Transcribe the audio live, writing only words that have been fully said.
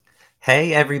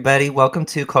Hey everybody, welcome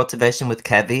to Cultivation with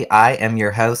Kevy. I am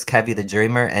your host, Kevy the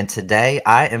Dreamer, and today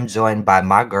I am joined by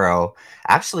my girl,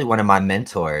 actually one of my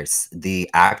mentors, the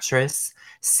actress,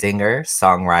 singer,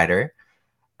 songwriter.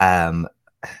 Um,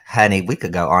 honey, we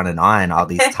could go on all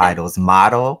these titles.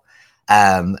 Model,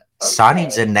 Shawnie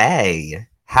Okay. Jenay.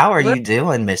 How are Well, you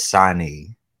doing, Miss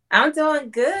Shawnie? I'm doing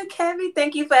good, Kevin.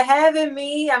 Thank you for having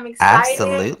me. I'm excited.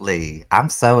 Absolutely. I'm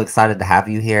so excited to have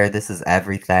you here. This is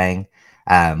everything.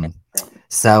 Um,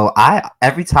 so I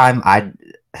every time I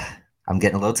I'm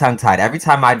getting a little tongue tied. Every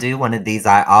time I do one of these,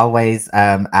 I always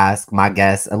ask my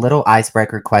guests a little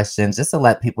icebreaker questions just to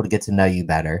let people to get to know you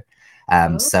better.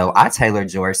 So Oh, I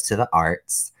tailored yours to the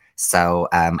arts. So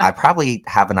I probably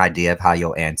have an idea of how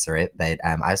you'll answer it, but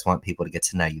I just want people to get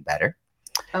to know you better.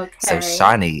 So okay.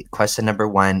 Shawnee, question number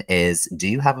one is: do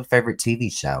you have a favorite TV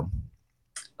show?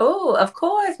 Oh, of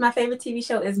course. My favorite TV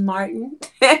show is Martin.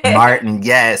 Martin,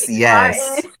 yes,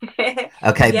 yes. Martin.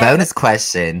 Okay, Yes. bonus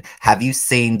question: have you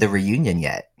seen the reunion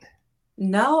yet?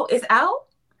 No, it's out.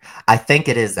 I think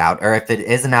it is out, or if it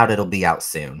isn't out, it'll be out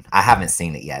soon. I haven't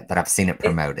seen it yet, but I've seen it It's,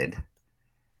 promoted.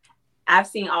 I've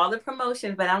seen all the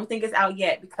promotions, but I don't think it's out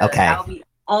yet because Okay. I'll be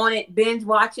on it, binge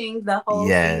watching the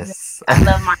whole season. Yes. I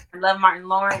love Martin. I love Martin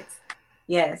Lawrence.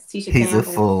 Yes, Tisha He's a Campbell.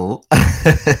 fool.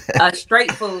 A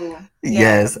straight fool.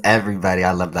 Yes. Yes, everybody.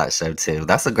 I love that show too.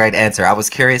 That's a great answer. I was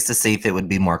curious to see if it would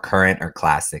be more current or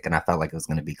classic, and I felt like it was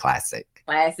going to be classic.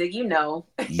 Classic, you know.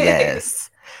 Yes.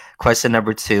 Question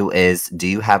number two is: do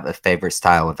you have a favorite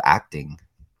style of acting?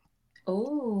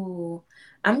 Oh,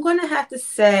 I'm gonna have to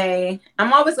say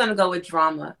I'm always gonna go with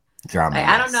drama. Drama, Like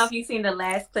I don't know if yes. you've seen the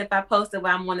last clip I posted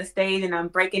where I'm on the stage and I'm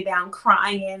breaking down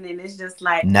crying and it's just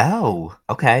like, No.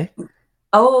 Okay.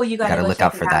 oh, you gotta Gotta go look check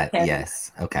out it for out, that. Kevin.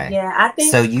 Yes. Okay. Yeah, I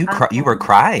So think you were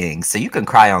crying, so you can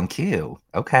cry on cue.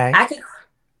 Okay. I could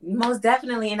most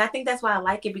definitely, and I think that's why I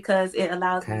like it because it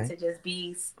allows me Okay. to just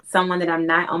be someone that I'm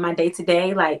not on my day to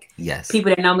day. Like Yes. people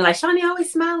that know me, like Shawnie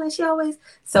always smiling, she always.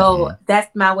 So Hmm.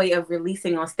 that's my way of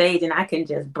releasing on stage, and I can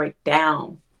just break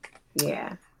down.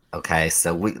 Yeah. Okay.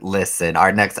 So we listen.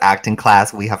 Our next acting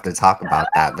class, we have to talk about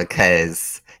that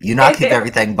because you not keep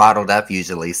everything bottled up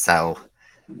usually. So,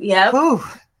 Yep. whew.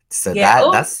 So Yeah. that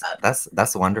Oh,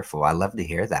 that's wonderful. I love to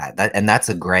hear that. That's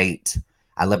a great.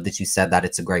 I love that you said that.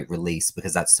 It's a great release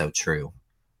because that's so true.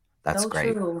 That's so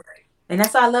great. true. And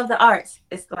that's why I love the arts.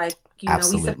 It's like, we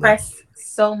Absolutely. suppress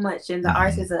so much and the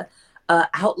arts Hmm. is a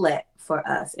outlet for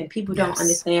us and people don't Yes.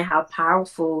 understand how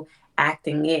powerful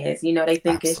acting is. They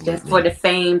think it's just for Absolutely. the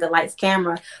fame, the lights,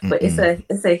 camera, but it's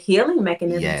Mm-mm. a healing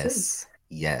mechanism too. Yes.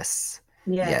 Yes.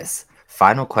 Yes. Yes.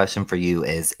 Final question for you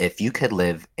is if you could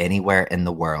live anywhere in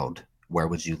the world, where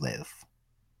would you live?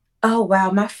 Oh wow,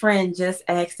 my friend just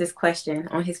asked this question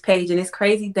on his page and it's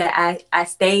crazy that I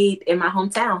stayed in my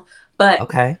hometown, but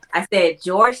Okay. I said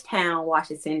Georgetown,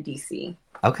 Washington DC.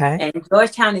 Okay. And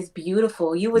Georgetown is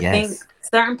beautiful. You would think Yes.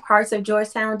 certain parts of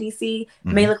Georgetown, DC,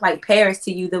 may Hmm. look like Paris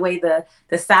to you, the way the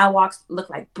sidewalks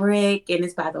look like brick and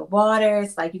it's by the water.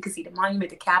 It's like you can see the monument,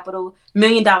 the Capitol, $1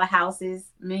 million houses,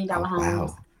 $1 million Oh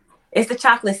homes. wow. It's the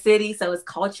chocolate city, so it's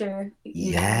culture,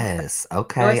 Yes.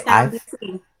 Okay. Georgetown,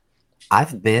 DC.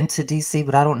 I've been to DC,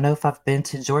 but I don't know if I've been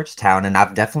to Georgetown, and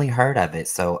I've definitely heard of it.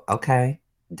 So okay.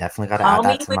 Definitely got to add Call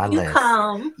that me to when my you list.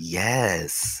 come.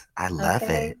 Yes. I love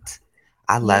Okay. it.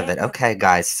 I love it. Yeah. Okay,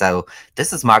 guys. So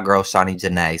this is my girl, Shawnie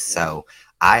Jenay. So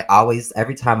I always,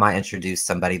 every time I introduce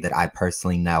somebody that I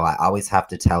personally know, I always have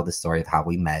to tell the story of how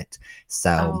we met.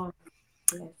 So Oh,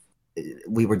 yes.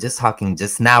 we were just talking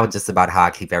just now just about how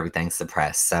I keep everything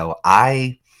suppressed.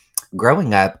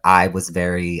 Growing up, I was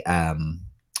very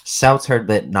sheltered,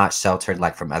 but not sheltered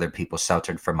like from other people,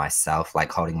 sheltered from myself,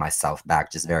 like holding myself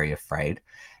back, just very afraid.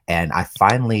 And I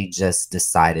finally just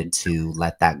decided to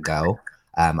let that go.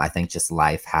 I think just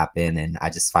life happened, and I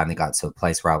just finally got to a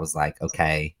place where I was like,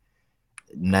 okay,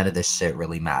 none of this shit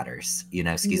really matters.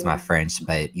 Excuse my Yeah. French,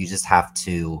 but you just have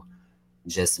to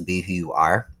just be who you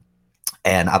are.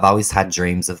 And I've always had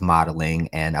dreams of modeling,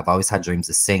 and I've always had dreams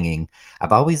of singing.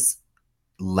 I've always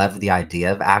loved the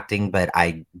idea of acting, but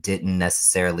I didn't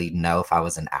necessarily know if I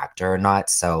was an actor or not.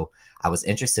 So I was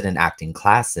interested in acting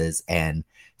classes, and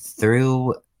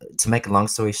through to make a long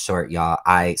story short, y'all,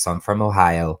 I'm from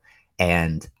Ohio,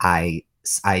 and I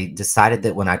decided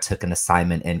that when I took an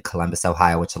assignment in Columbus,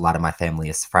 Ohio, which a lot of my family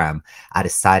is from, I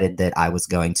decided that I was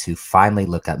going to finally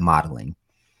look at modeling.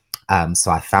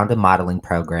 So I found a modeling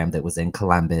program that was in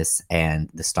Columbus, and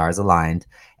the stars aligned.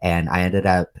 And I ended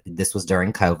up, this was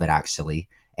during COVID actually,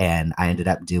 and I ended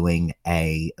up doing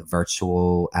a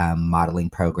virtual modeling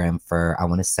program for, I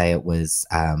want to say it was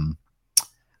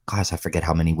gosh, I forget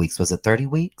how many weeks. Was it 30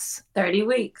 weeks? 30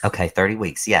 weeks. Okay, 30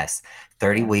 weeks. Yes.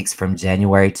 30 weeks from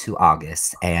January to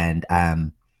August. And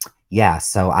yeah,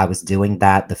 so I was doing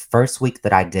that. The first week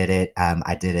that I did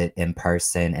it in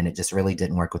person, and it just really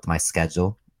didn't work with my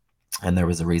schedule. And there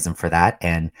was a reason for that.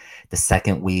 And the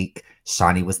second week,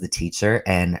 Shawnie was the teacher.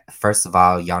 And first of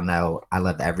all, y'all know I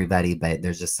love everybody, but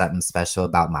there's just something special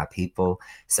about my people.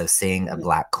 So seeing a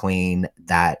Black queen,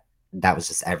 that was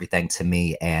just everything to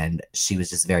me. And she was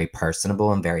just very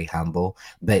personable and very humble,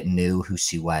 but knew who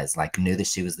she was. Like knew that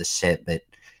she was the shit,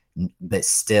 but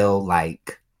still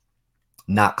like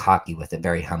not cocky with it,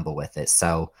 very humble with it.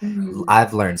 So Mhm.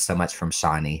 I've learned so much from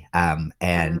Shawnie.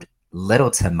 And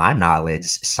little to my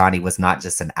knowledge, Shawnie was not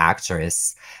just an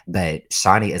actress, but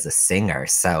Shawnie is a singer.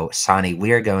 So Shawnie,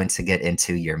 we are going to get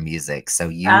into your music. So Oh,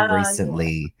 yeah.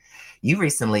 you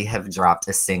recently have dropped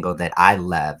a single that I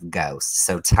love, Ghost.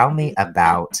 So tell me Mhm.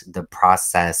 about the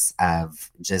process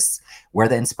of just where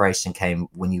the inspiration came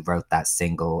when you wrote that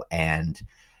single, and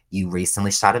you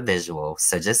recently shot a visual.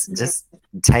 So just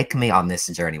take me on this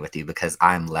journey with you because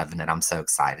I'm loving it. I'm so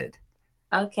excited.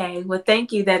 Okay. Well,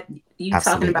 thank you that you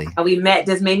talking about Absolutely. how we met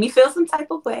just made me feel some type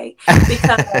of way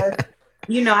because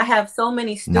I have so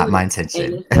many Not my students and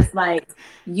intention. it's just like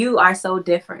you are so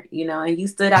different, and you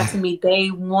stood out to me day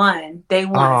one, day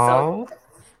one. So Oh,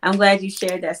 I'm glad you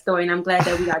shared that story and I'm glad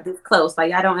that we got this close.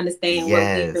 Like I don't understand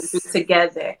what we've been through yes.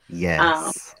 together. Um,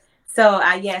 Yes. so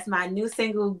I yes, my new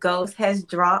single Ghost has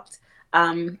dropped.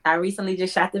 I recently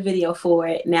just shot the video for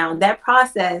it. Now that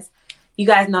process, you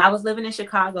guys know I was living in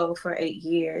Chicago for 8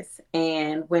 years,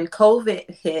 and when COVID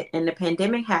hit and the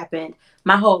pandemic happened,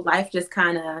 my whole life just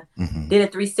kind of Hmm. did a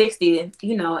 360.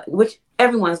 Which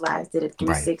everyone's lives did a Right.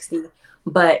 360,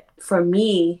 but for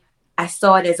me, I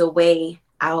saw it as a way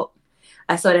out.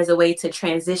 I saw it as a way to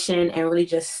transition and really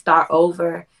just start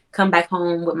over, come back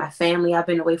home with my family. I've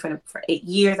been away for 8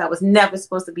 years. I was never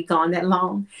supposed to be gone that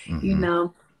long, you Hmm.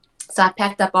 know. So I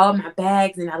packed up all my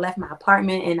bags and I left my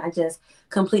apartment and I just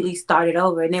completely started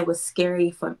over. And it was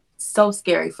so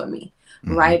scary for me,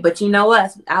 Hmm. right? But you know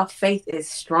us, our faith is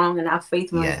strong and our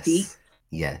faith runs deep.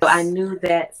 Yes. So I Yes. knew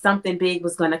that something big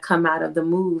was going to come out of the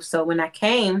move. So when I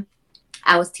came,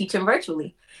 I was teaching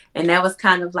virtually. And that was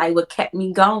kind of like what kept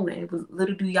me going.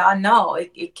 Little do y'all know,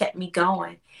 it kept me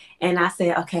going. And I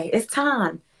said, okay, it's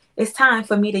time. It's time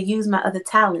for me to use my other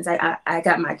talents. I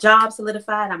got my job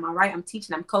solidified. I'm all right. I'm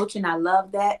teaching, I'm coaching. I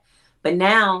love that. But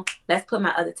now let's put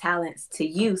my other talents to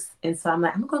use. And so I'm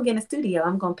like, I'm going to get in a studio.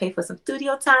 I'm going to pay for some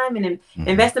studio time and Hmm.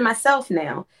 invest in myself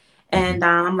now. Hmm. And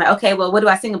I'm like, okay, well, what do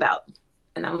I sing about?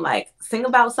 And I'm like, sing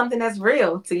about something that's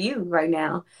real to you right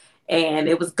now. And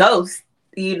it was Ghost,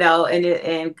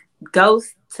 and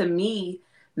Ghost to me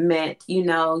meant,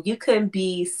 you can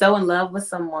be so in love with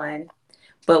someone,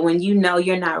 but when you know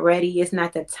you're not ready, it's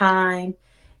not the time.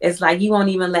 It's like you won't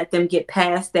even let them get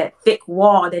past that thick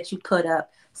wall that you put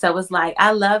up. So it's like,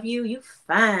 I love you, you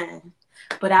fine,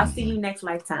 but I'll see Hmm. you next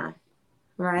lifetime.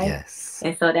 Right. Yes.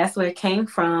 And so that's where it came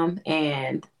from.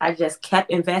 And I just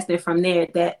kept investing from there.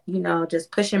 That,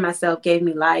 just pushing myself gave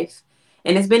me life.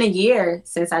 And it's been a year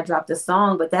since I dropped a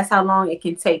song, but that's how long it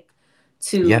can take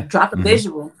to Yeah. drop a Hmm.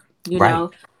 visual. Right.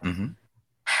 Hmm.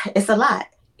 It's a lot,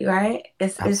 right?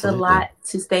 It's a Absolutely. lot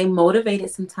to stay motivated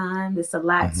sometimes. It's a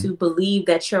lot Hmm. to believe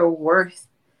that you're worth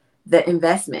the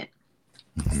investment.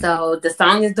 Hmm. So the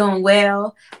song is doing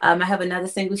well. I have another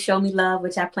single, "Show Me Love,"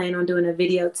 which I plan on doing a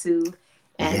video to,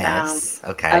 and Yes.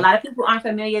 a Okay. lot of people aren't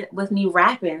familiar with me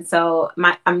rapping. So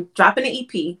I'm dropping an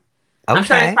EP. I'm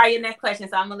sure that's Okay. probably your next question,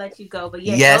 so I'm gonna let you go. But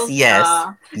yeah, Yes. Ghost, Yes.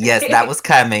 y'all. Yes. That was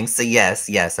coming. So yes.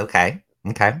 Yes. Okay.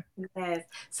 Okay. Yes.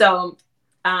 So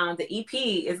the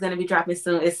EP is gonna be dropping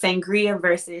soon. It's Sangria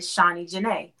versus Shawnie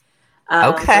Jenay. So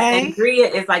Okay.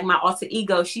 Sangria is like my alter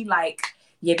ego. She like,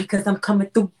 yeah, because I'm coming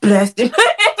through blessed. Off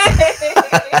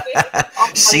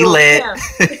my She little lit. pimp.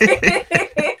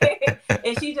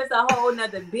 And she's just a whole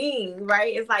nother being,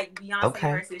 right? It's like Beyonce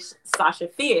Okay. versus Sasha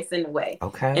Fierce in a way. And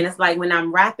Okay. it's like when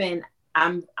I'm rapping,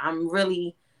 I'm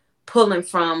really pulling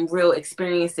from real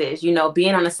experiences,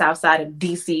 being on the south side of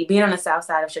DC, being on the south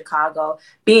side of Chicago,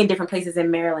 being different places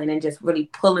in Maryland, and just really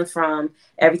pulling from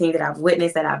everything that I've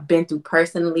witnessed, that I've been through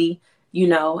personally,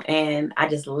 and I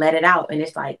just let it out. And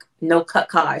it's like no cut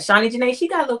cards. Shawnie Jenay, she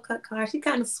got a little cut card. She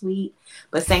kind of sweet.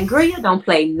 But Sangria don't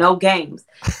play no games.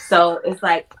 So it's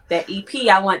like that EP,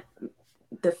 I want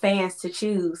the fans to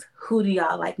choose, who do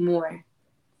y'all like more?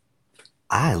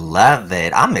 I love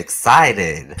it. I'm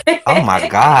excited. Oh my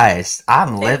gosh.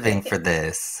 I'm living for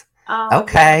this. Oh, yes.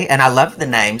 Okay. And I love the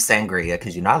name Sangria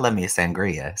because you know I love me a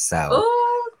sangria. So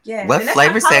Oh, yes. what And that's my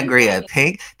flavor college sangria?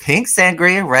 name. Pink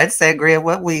sangria, red sangria,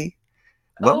 what we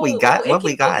What we got? It What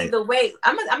we can go got? either way.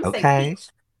 I'm gonna say Okay. peach.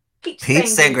 Peach Peach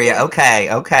sangria. sangria.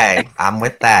 Okay, okay. I'm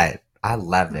with that. I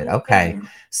love it. Okay. Yeah.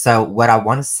 So what I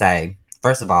want to say,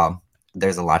 first of all,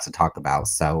 there's a lot to talk about,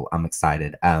 so I'm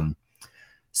excited.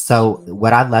 So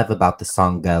what I love about the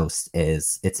song Ghost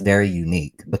is it's very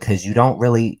unique because you don't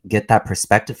really get that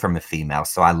perspective from a female.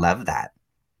 So I love that.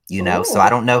 So Oh. I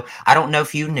don't know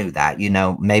if you knew that,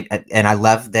 maybe, and I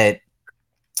love that.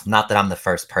 Not that I'm the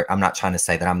first person. I'm not trying to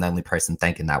say that I'm the only person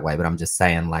thinking that way, but I'm just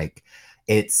saying like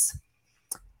it's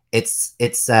it's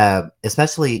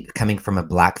especially coming from a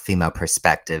black female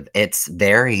perspective, it's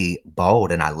very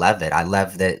bold and I love it. I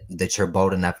love that you're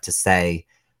bold enough to say,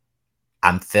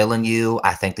 I'm feeling you.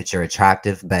 I think that you're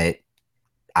attractive, but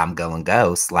I'm going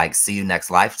ghost. Like, see you next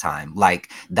lifetime.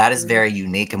 Like that is Mhm. very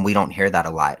unique, and we don't hear that a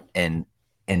lot in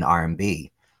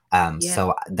R&B. Yeah.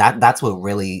 So that's what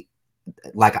really,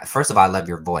 like, first of all, I love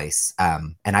your voice.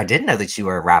 And I didn't know that you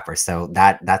were a rapper, so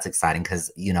that's exciting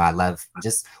because I love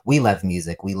just we love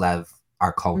music, we love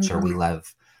our culture, we Mhm.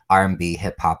 love R&B,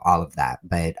 hip hop, all of that.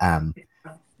 But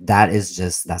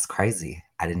that's crazy.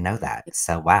 I didn't know that.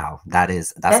 So wow, that's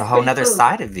a That's whole pretty nother cool.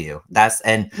 side of you. That's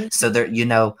and so Mhm.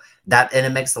 there, that and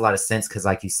it makes a lot of sense because,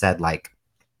 like you said, like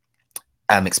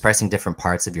expressing different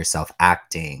parts of yourself,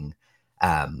 acting,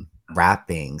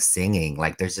 rapping, singing,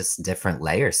 like there's just different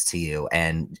layers to you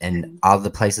and all the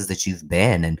places that you've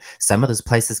been. And some of those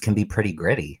places can be pretty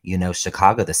gritty,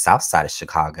 Chicago, the south side of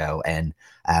Chicago. And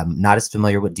not as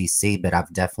familiar with DC, but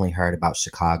I've definitely heard about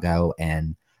Chicago.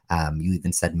 And you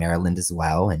even said Maryland as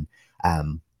well. And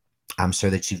um, I'm sure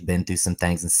that you've been through some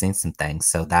things and seen some things.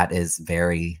 So that is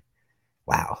very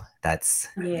wow. That's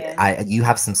Yeah. I you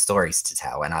have some stories to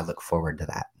tell, and I look forward to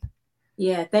that.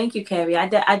 Yeah. Thank you, Carrie. I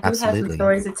do have some Absolutely.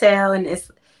 stories to tell, and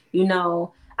you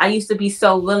know, I used to be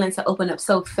so willing to open up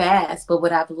so fast, but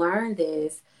what I've learned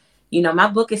is, my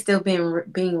book is still being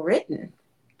written,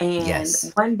 and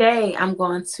Yes. one day I'm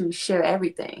going to share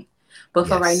everything. But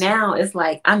for right Yes. now, it's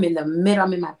like I'm in the middle.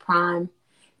 I'm in my prime.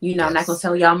 I'm not gonna Yes.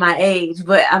 tell y'all my age,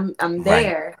 but I'm Right.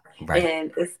 there, Right.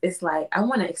 and it's like I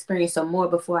want to experience some more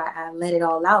before I let it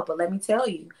all out. But let me tell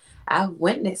you, I've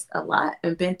witnessed a lot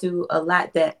and been through a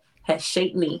lot that has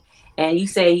shaped me. And you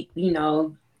say,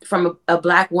 from a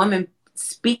black woman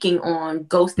speaking on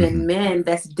ghosting Hmm. men,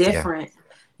 that's Yeah. different.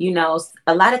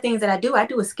 A lot of things that I do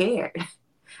it scared.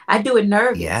 I do it Yeah.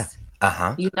 nervous.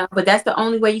 Uh-huh. But that's the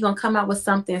only way you're gonna come out with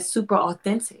something super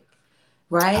authentic,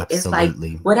 right? It's like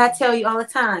Absolutely. what I tell you all the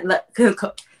time. Look,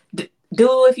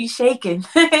 do if you're shaking.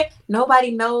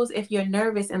 Nobody knows if you're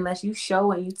nervous unless you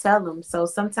show and you tell them. So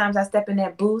sometimes I step in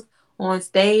that booth on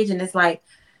stage and it's like,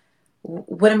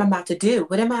 what am I about to do?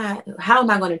 How am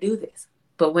I going to do this?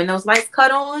 But when those lights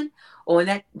cut on, or when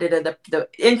that the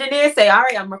engineer say, all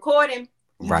right, I'm recording,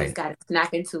 you just Right. got to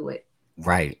snap into it.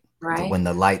 Right. Right. When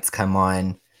the lights come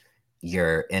on,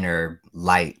 your inner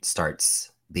light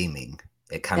starts beaming.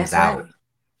 It comes That's right. out.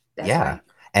 That's Yeah. right.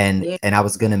 And Yeah. and I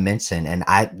was going to mention, and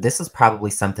I this is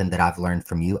probably something that I've learned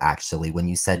from you actually. When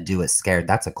you said do it scared,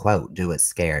 that's a quote. Do it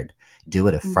scared. Do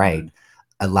it Mm-hmm. afraid.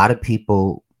 A lot of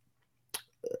people,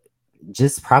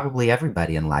 just probably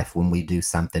everybody in life, when we do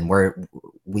something where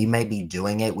we may be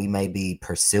doing it, we may be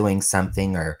pursuing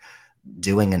something or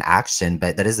doing an action,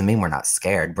 but that doesn't mean we're not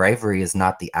scared. Bravery is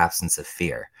not the absence of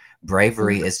fear.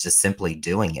 Bravery Mm-hmm. is just simply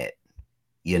doing it,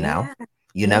 you know? Yeah.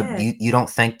 You know, Yes. you don't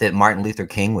think that Martin Luther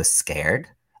King was scared?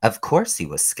 Of course he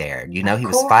was scared. Of He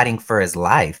was course. fighting for his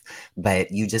life,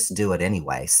 but you just do it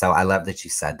anyway. So I love that you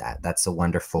said that. That's a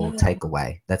wonderful Yeah.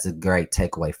 takeaway. That's a great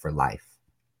takeaway for life.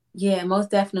 Yeah,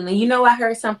 most definitely. I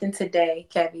heard something today,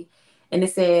 Kevin, and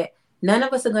it said, none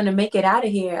of us are going to make it out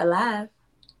of here alive.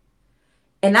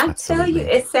 And I'm telling you,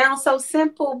 Absolutely. it sounds so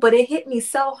simple, but it hit me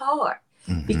so hard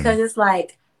Hmm. because it's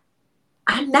like,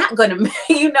 I'm not gonna,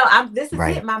 this is it.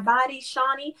 Right. My body,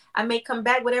 Shawnie, I may come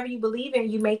back, whatever you believe in,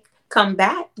 you may come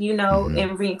back, Hmm.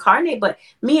 and reincarnate. But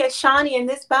me as Shawnie in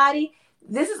this body,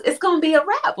 it's gonna be a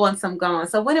wrap once I'm gone.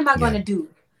 So what am I Yeah. gonna do?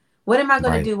 What am I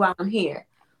gonna Right. do while I'm here?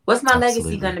 What's my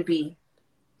legacy Absolutely. gonna be?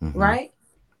 Hmm. Right?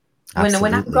 When I'm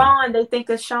Absolutely. gone, they think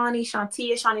of Shawnie,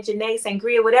 Shantia, Shawnie Jenay,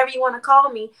 Sangria, whatever you want to call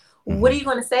me. What are Hmm. you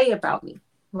gonna say about me?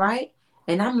 Right?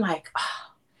 And I'm like,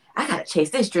 oh, I gotta chase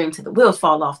this dream till the wheels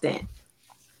fall off then.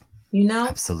 You know?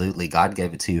 Absolutely. God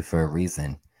gave it to you for a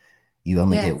reason. You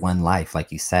only get Yes. one life,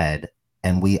 like you said.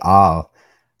 And we all,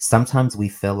 sometimes we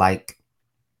feel like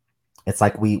it's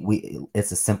like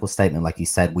it's a simple statement. Like you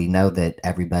said, we know that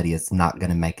everybody is not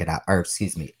going to make it out, or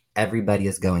excuse me, everybody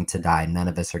is going to die. None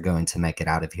of us are going to make it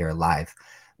out of here alive.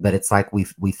 But it's like we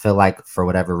feel like for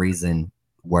whatever reason,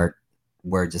 we're,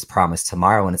 we're just promised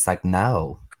tomorrow. And it's like,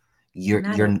 no,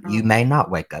 Not at You all. may not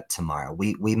wake up tomorrow.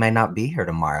 We may not be here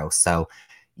tomorrow. So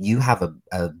you have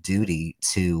a duty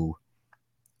to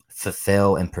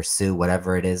fulfill and pursue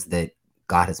whatever it is that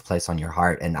God has placed on your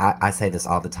heart. And I say this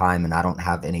all the time, and I don't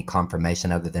have any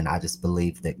confirmation other than I just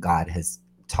believe that God has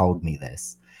told me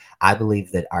this. I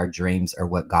believe that our dreams are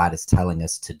what God is telling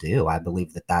us to do. I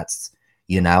believe that that's,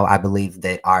 I believe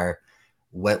that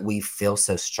what we feel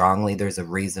so strongly, there's a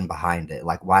reason behind it.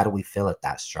 Like, why do we feel it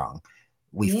that strong?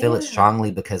 We feel it Yeah.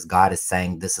 strongly because God is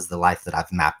saying, this is the life that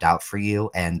I've mapped out for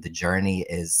you. And the journey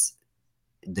is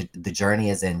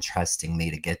in trusting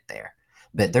me to get there.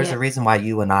 But there's a Yeah. reason why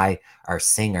you and I are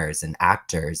singers and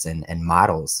actors and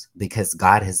models, because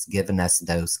God has given us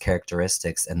those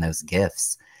characteristics and those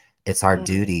gifts. It's our Yeah.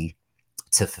 duty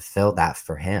to fulfill that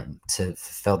for him, to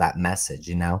fulfill that message,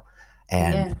 and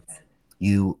Yeah.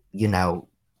 you know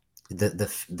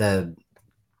the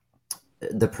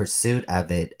the pursuit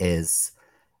of it is,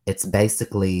 it's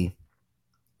basically,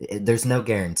 there's no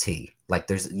guarantee. Like,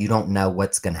 you don't know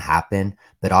what's going to happen,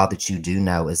 but all that you do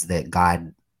know is that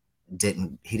God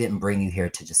he didn't bring you here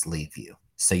to just leave you.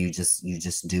 So you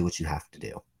just do what you have to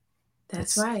do.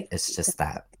 That's It's right. it's just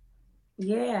that.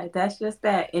 Yeah, that's just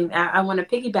that. And I want to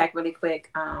piggyback really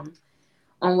quick on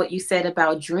what you said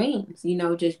about dreams,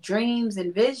 just dreams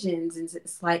and visions. And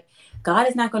it's like God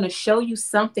is not going to show you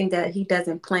something that he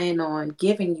doesn't plan on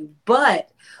giving you.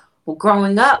 But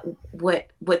growing up, what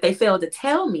they failed to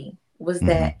tell me was Hmm.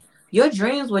 that your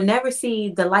dreams will never see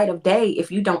the light of day if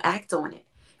you don't act on it.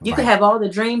 You can Right. have all the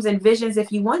dreams and visions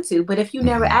if you want to, but if you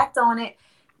never Hmm. act on it,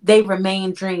 they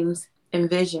remain dreams and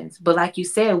visions. But like you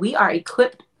said, we are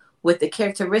equipped with the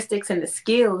characteristics and the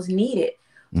skills needed.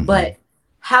 Hmm. But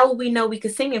how will we know we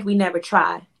could sing if we never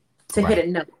try to hit Right. a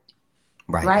note?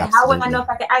 Right. Right? How would I know Absolutely. if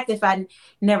I could act if I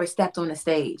never stepped on a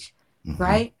stage? Hmm.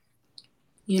 Right?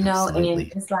 And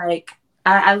Absolutely. it's like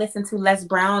I listen to Les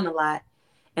Brown a lot,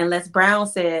 and Les Brown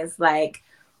says, like,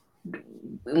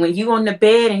 when you on the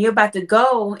bed and you're about to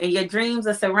go and your dreams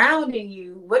are surrounding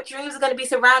you, what dreams are going to be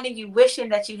surrounding you wishing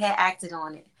that you had acted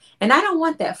on it? And I don't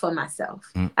want that for myself.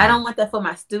 I Mm-mm. don't want that for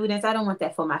my students. I don't want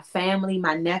that for my family,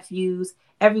 my nephews,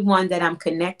 everyone that I'm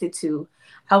connected to.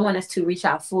 I want us to reach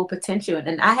our full potential,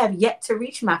 and I have yet to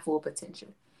reach my full potential,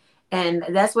 and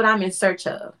that's what I'm in search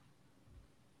of.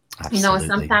 And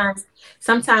Absolutely.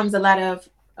 sometimes a lot of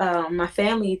my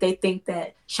family, they think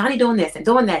that Shawnie doing this and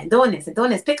doing that and doing this and doing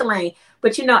this, pick a lane.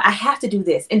 But I have to do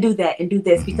this and do that and do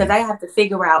this because Hmm. I have to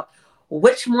figure out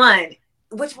which one,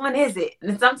 which one is it.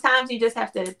 And sometimes you just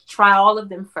have to try all of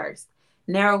them first,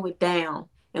 narrow it down.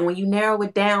 And when you narrow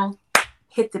it down,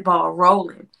 hit the ball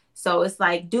rolling. So it's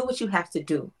like, do what you have to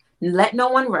do. Let no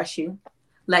one rush you.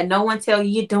 Let no one tell you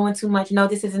you're doing too much. No,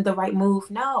 this isn't the right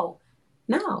move. No,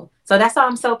 no. So that's why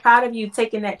I'm so proud of you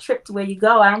taking that trip to where you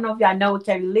go. I don't know if y'all know where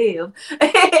Kerry live,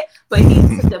 but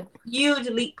he took a huge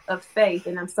leap of faith,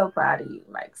 and I'm so proud of you.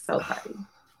 Like, so proud of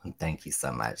you. Thank you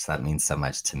so much. That means so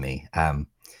much to me.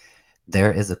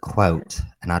 There is a quote,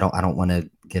 and I don't want to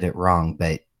get it wrong,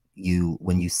 but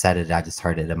when you said it, I just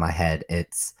heard it in my head.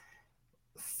 It's,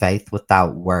 faith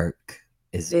without work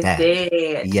is It's dead.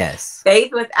 dead. Yes.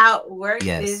 Faith without works is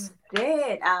Yes.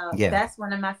 dead. Yeah. That's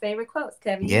one of my favorite quotes,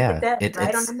 Kevin. You hit Yeah. that It,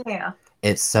 right on it's the nail.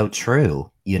 it's so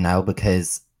true,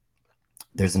 because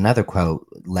there's another quote,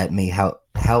 let me help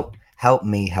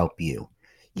me help you.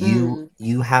 Mm,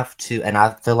 You have to, and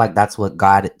I feel like that's what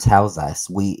God tells us.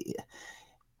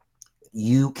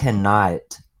 You cannot,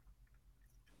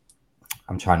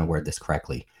 I'm trying to word this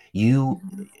correctly. You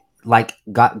mhm, like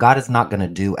God is not going to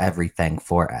do everything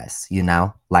for us,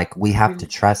 Like, we have to mhm.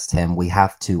 trust him. We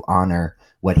have to honor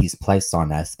what he's placed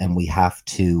on us, and we just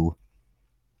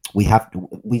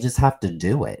have to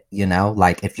do it,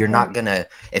 Like, if you're Yeah, not gonna,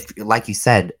 if, like you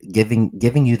said, giving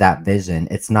you that vision,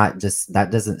 it's not just,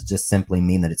 that doesn't just simply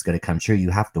mean that it's going to come true.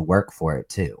 You have to work for it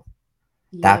too.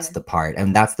 That's yeah, the part,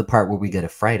 and that's the part where we get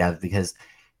afraid of, because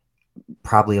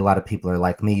probably a lot of people are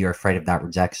like me, you're afraid of that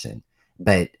rejection.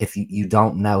 But if you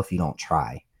don't know if you don't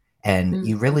try. And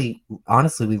you mhm. really,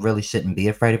 honestly, we really shouldn't be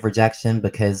afraid of rejection,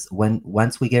 because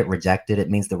once we get rejected, it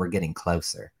means that we're getting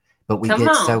closer. But Come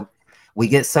on. we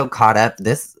get so caught up.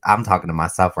 This, I'm talking to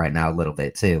myself right now a little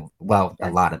bit too. Well, a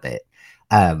That's lot of it.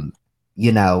 Um,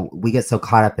 we get so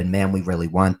caught up in, man, we really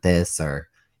want this, or,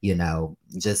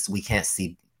 just we can't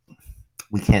see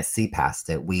past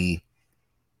it. We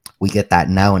get that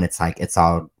no, and it's like, it's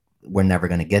all, we're never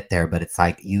going to get there. But it's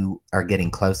like, you are getting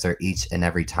closer each and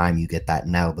every time you get that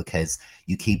no, because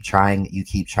you keep trying,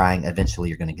 eventually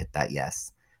you're going to get that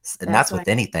yes. And that's that's with right.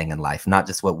 anything in life, not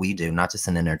just what we do, not just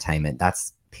in entertainment.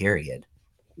 That's period.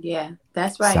 Yeah,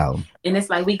 that's right. So, And it's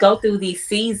like we go through these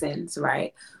seasons,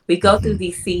 right? We go through mhm,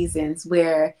 these seasons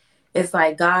where it's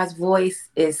like God's voice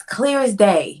is clear as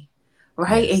day,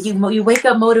 right? And yes. you wake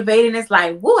up motivated, and it's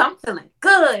like, woo, I'm feeling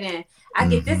good, and I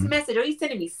get this Mhm, message, or you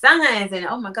sending me signs, and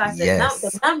oh my gosh, the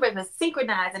yes. numbers are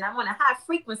synchronized, and I'm on a high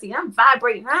frequency, I'm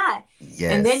vibrating high.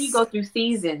 And then you Yes. go through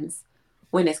seasons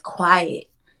when it's quiet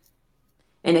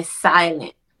and it's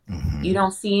silent. You Mhm,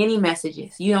 don't see any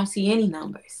messages. You don't see any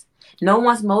numbers. No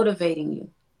one's motivating you,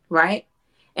 right?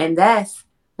 And that's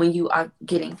when you are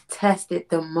getting tested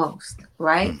the most,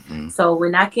 right? mhm. So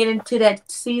when I get into that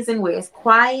season where it's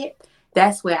quiet,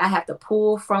 that's where I have to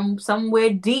pull from somewhere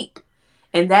deep.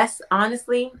 And that's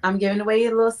honestly, I'm giving away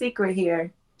a little secret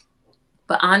here,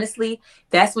 but honestly,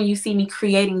 that's when you see me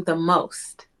creating the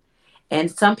most. And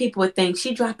some people would think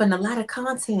she dropping a lot of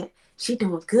content. She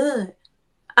doing good.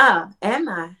 Am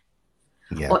I?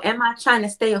 Yeah, Or am I trying to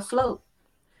stay afloat?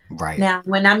 right. Now,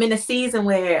 when I'm in a season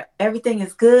where everything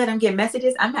is good, I'm getting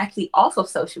messages, I'm actually off of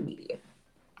social media,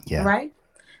 Yeah. right? Mhm.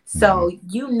 So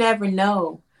you never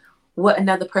know what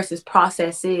another person's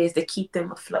process is to keep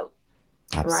them afloat,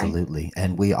 right? Absolutely.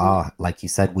 And we Yeah. all, like you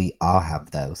said, we all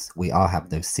have those. We all have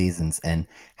those seasons, and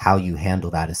how you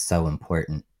handle that is so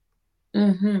important.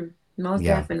 Mm-hmm. Most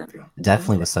Yeah. definitely. Most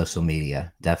Definitely with definitely. social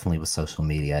media. Definitely with social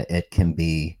media. It can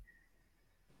be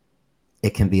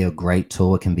a great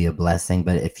tool, it can be a blessing,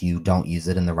 but if you don't use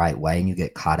it in the right way and you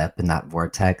get caught up in that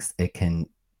vortex, it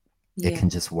Yeah. can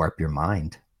just warp your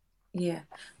mind. Yeah.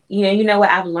 You know what?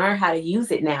 I've learned how to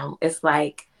use it now. It's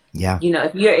like, Yeah.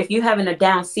 if you're having a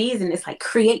down season, it's like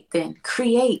create, then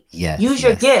create. Yes, Use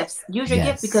your yes. gifts. Use your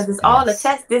gift because Yes. it's all a Yes.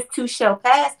 test. This too shall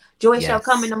pass. Joy shall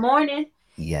come in Yes. the morning.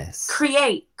 Yes.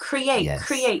 Create, create, Yes.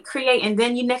 create, create. And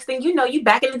then you next thing you know, you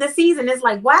back into the season. It's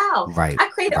like, wow, Right. I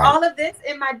created Right. all of this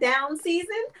in my down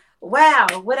season. Wow,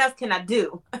 what else can I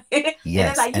do? And it's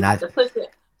Yes. like you And have I to push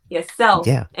it yourself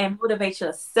yeah. and motivate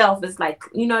yourself. It's like,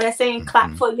 that saying,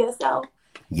 clap Mhm. for yourself.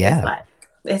 It's Yeah. like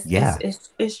Yeah.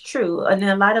 it's true. And then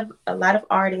a lot of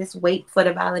artists wait for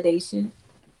the validation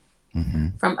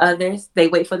Mhm. from others. They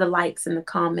wait for the likes and the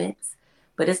comments.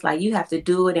 But it's like you have to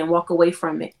do it and walk away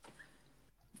from it.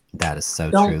 That is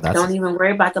so true. Don't even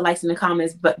worry about the likes and the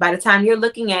comments. But by the time you're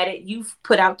looking at it, you've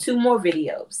put out two more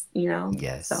videos. So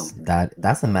Yes.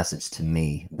 That's a message to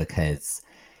me, because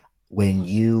when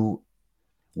you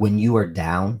are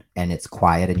down and it's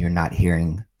quiet and you're not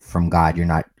hearing from God, you're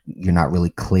not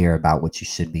really clear about what you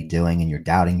should be doing and you're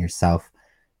doubting yourself,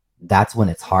 that's when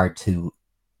it's hard to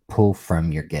pull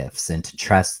from your gifts and to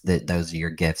trust that those are your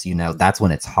gifts. That's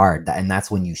when it's hard. And that's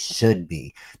when you should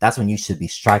be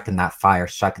striking that fire,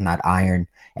 striking that iron,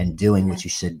 and doing yeah. what you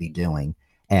should be doing.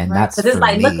 And Right. that's Because it's for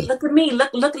like, look, me. look at me.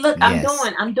 Look.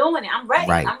 Yes. I'm doing it. I'm ready.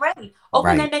 Right. I'm ready.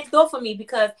 Open that Right. next door for me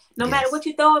because no matter Yes. what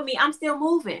you throw at me, I'm still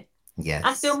moving.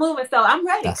 I'm still Yes. moving. So I'm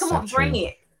ready. That's Come so on, bring true.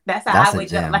 it. That's how That's I a wake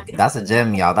up. gem. Like, That's a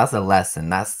gem, y'all. That's a lesson.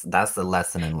 That's a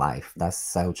lesson in life. That's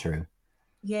so true.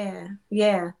 yeah,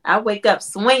 yeah. I wake up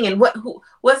swinging.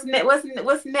 What's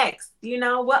next?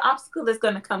 What obstacle is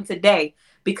going to come today?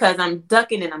 Because I'm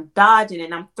ducking and I'm dodging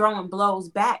and I'm throwing blows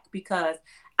back because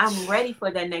I'm ready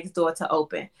for that next door to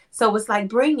open. So it's like,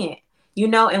 bring it.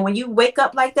 And when you wake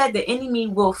up like that, the enemy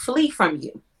will flee from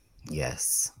you,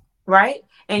 Yes. right?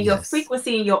 And your Yes.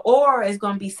 frequency and your aura is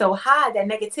going to be so high that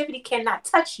negativity cannot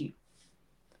touch you.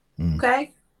 Mm,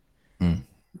 Okay, mm.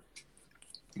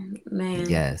 man.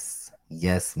 Yes.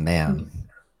 Yes, ma'am.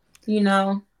 You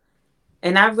know,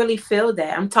 And I really feel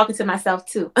that. I'm talking to myself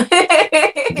too.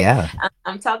 Yeah.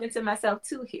 I'm talking to myself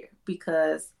too here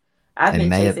because I've And been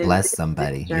may it chasing bless this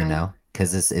somebody, journey.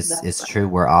 because That's it's right. true.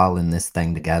 We're all in this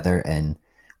thing together, and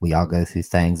we all go through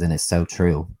things, and it's so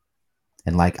true.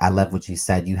 And like, I love what you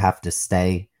said. You have to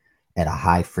stay at a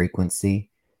high frequency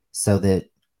so that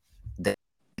the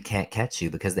enemy can't catch you,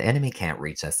 because the enemy can't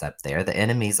reach us up there. The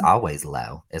enemy's always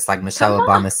low. It's like Come Michelle on.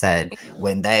 Obama said,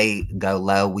 when they go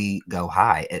low, we go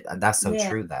high. That's so Yeah.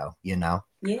 true, though.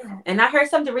 Yeah. And I heard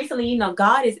something recently,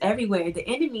 God is everywhere.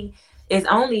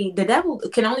 The devil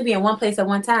can only be in one place at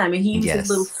one time. And he uses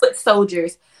little Yes. foot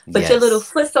soldiers. But your little Yes.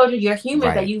 foot soldiers, your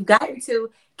humans that Right. you've gotten to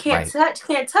Right.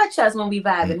 can't touch us when we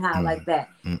vibe and high Mm-mm. like that.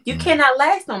 You Mm-mm. cannot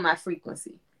last on my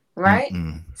frequency. Right?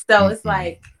 Mm-mm. So it's Mm-mm.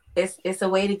 like it's a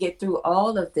way to get through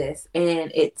all of this.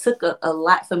 And it took a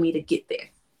lot for me to get there.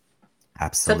 Took a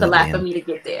Absolutely. lot for And me to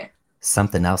get there.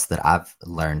 something else that I've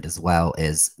learned as well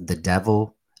is the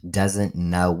devil doesn't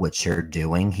know what you're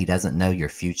doing. He doesn't know your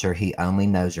future. He only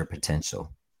knows your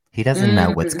potential. He doesn't know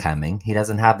what's Mm. coming. He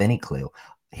doesn't have any clue.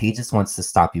 He just wants to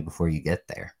stop you before you get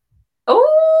there.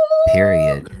 Oh,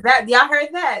 Period. that y'all heard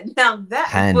that? Now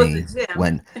that was a Honey, gem.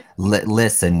 when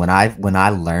listen, when I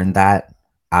learned that,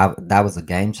 that was a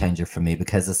game changer for me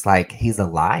because it's like he's a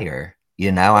liar.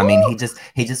 You know, I mean, Ooh.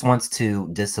 he just wants to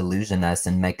disillusion us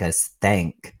and make us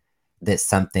think that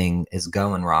something is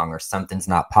going wrong or something's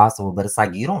not possible. But it's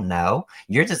like you don't know.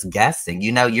 You're just guessing.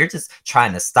 You know, you're just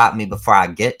trying to stop me before I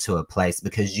get to a place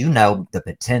because you know the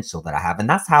potential that I have. And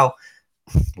that's how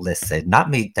listen, not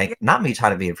me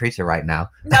trying to be a preacher right now.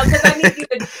 No, because I need you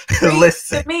to preach to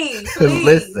Listen, me, please.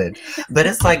 listen. But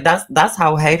it's like that's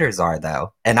how haters are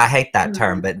though. And I hate that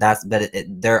term, Mhm.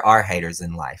 but there are haters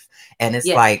in life. And it's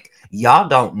Yes. like y'all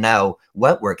don't know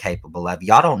what we're capable of.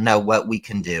 Y'all don't know what we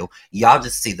can do. Y'all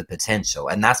just see the potential,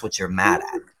 and that's what you're mad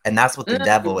at. And that's what the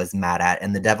devil Mm. is mad at,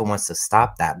 and the devil wants to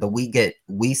stop that. But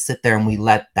we sit there and we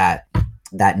let that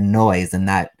noise and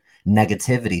that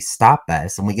negativity stop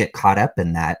us, and we get caught up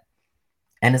in that.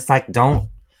 And it's like don't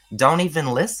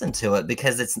even listen to it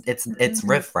because it's Mhm.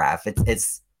 riffraff.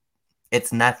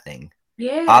 It's nothing.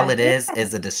 All Yeah, it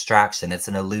is a distraction. It's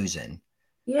an illusion.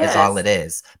 Is all yes. it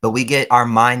is. But we get our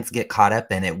minds get caught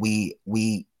up in it. We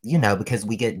you know, because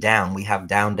we get down. We have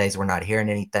down days we're not hearing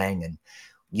anything. And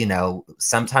you know,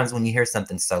 sometimes when you hear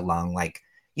something so long, like,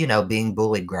 you know, being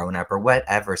bullied growing up or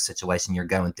whatever situation you're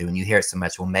going through and you hear it so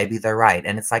much, well, maybe they're right.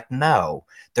 And it's like, no,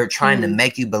 they're trying to Mm.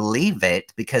 make you believe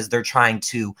it because they're trying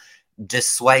to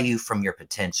dissuade you from your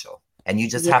potential. And you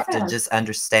just have to Yeah, just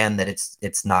understand that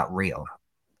it's not real.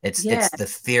 It's the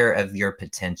yes. fear of your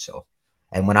potential.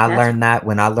 And That's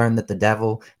when I learned that the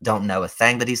devil don't know a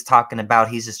thing that he's talking about,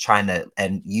 he's just trying to,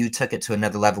 and you took it to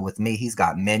another level with me. He's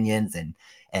got minions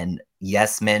and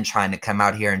yes men trying to come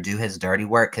out here and do his dirty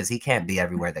work because he can't be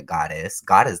everywhere that God is.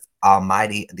 God is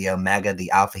almighty, the omega, the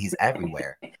alpha, he's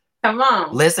everywhere. come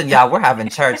on. Listen, y'all, we're having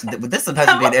church. This is supposed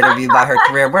to Come be an on. interview about her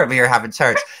career. We're over here having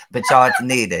church, but y'all, it's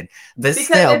needed. But Because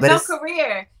still, there's but no it's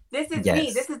career. This is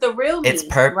me. This yes, is the real it's me,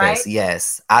 purpose. right?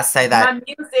 Yes, I say that, My honey.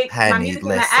 music and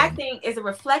my Listen, acting is a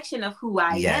reflection of who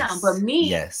I am. But yes, me,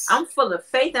 yes, I'm full of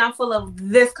faith and I'm full of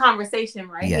this conversation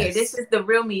right here. This yes, is the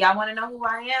real me. I want to know who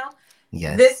I am.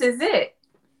 This yes. is it.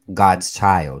 God's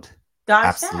child.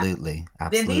 God's child. Absolutely,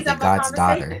 Then these absolutely. are my God's conversations.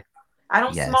 daughter. I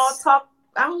don't small Yes, talk.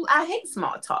 I hate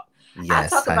small talk. I yes,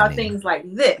 talk about honey. things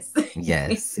like this.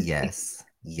 Yes, yes,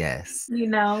 yes. You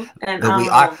know, and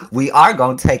But we are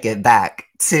gonna take it back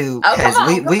to oh, come because on, come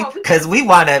on, we got we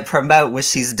want to promote what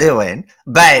she's doing,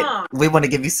 come but on. we want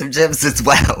to give you some gems as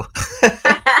well.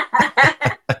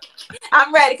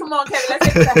 I'm ready. Come on, Kevin. Let's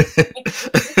hear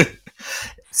the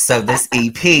So this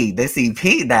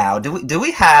EP now, do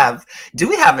we have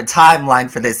a timeline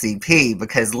for this EP?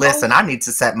 Because listen, Oh, I need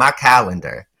to set my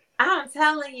calendar. I'm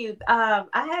telling you, I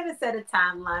haven't set a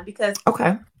timeline because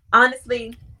Okay.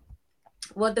 honestly,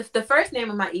 well, the first name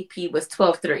of my EP was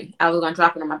 12/3. I was gonna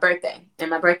drop it on my birthday, and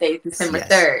my birthday is December Yes.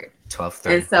 3rd. And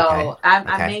 12/3. Okay. so I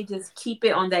Okay. may just keep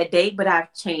it on that date, but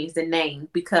I've changed the name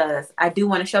because I do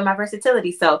want to show my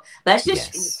versatility. So let's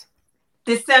just Yes.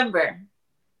 December,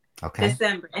 Okay.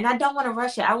 December, and I don't want to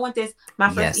rush it. I want this my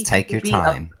first Yes. EP Take to your be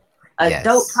time. a dope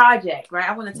Yes. project, right?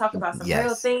 I want to talk about some real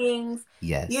Yes. things,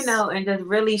 Yes. and just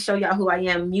really show y'all who I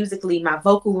am musically, my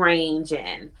vocal range,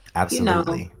 and you know,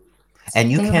 Absolutely. And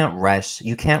things like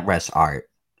you can't rush art,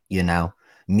 you know.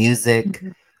 Music,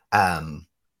 that. um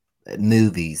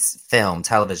movies, film,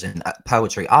 television,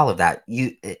 poetry, all of that.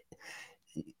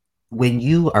 When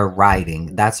you are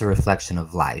writing, that's a reflection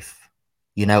of life.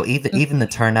 You know, even the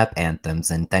turn up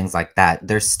anthems and things like that,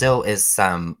 there still is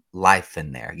some life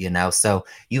in there, you know. So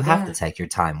you have to Yeah. take your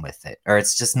time with it, or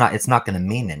it's not going to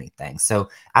mean anything. So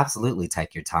absolutely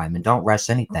take your time and don't rush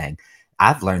anything.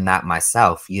 I've learned that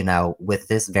myself, you know, with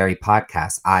this very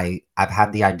podcast. I've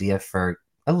had the idea for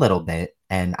a little bit,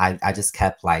 and I just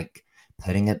kept like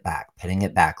putting it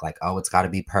back, like, oh, it's got to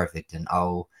be perfect, and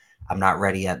oh, I'm not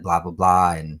ready yet, blah blah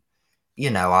blah, and you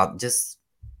know, I'll just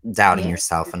doubting Yeah.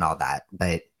 yourself and all that.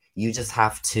 But you just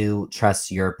have to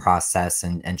trust your process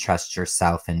and trust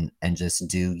yourself and just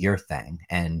do your thing.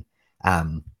 And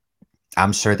um,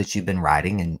 I'm sure that you've been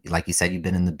writing and like you said, you've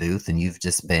been in the booth and you've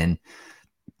just been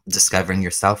discovering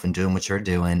yourself and doing what you're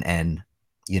doing. And,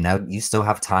 you know, you still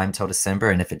have time till December.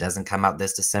 And if it doesn't come out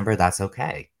this December, that's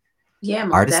okay. Yeah,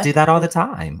 most Artists do that all definitely. the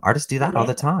time. Artists do that all Yeah.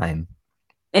 the time.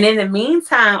 And in the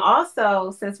meantime,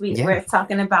 also, since Yeah. we're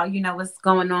talking about, what's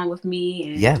going on with me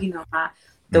and, Yeah.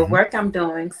 the Hmm. work I'm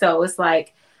doing. So it's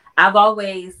like I've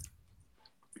always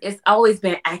it's always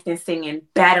been acting, singing,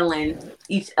 battling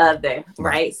each other,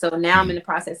 Right. right? So now I'm Hmm. in the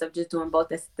process of just doing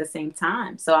both at the same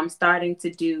time. So I'm starting to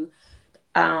do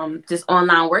just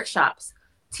online workshops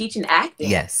teaching acting,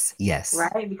 Yes. Yes.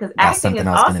 right? Because That's acting is something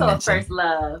I was going to also a mention. first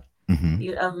love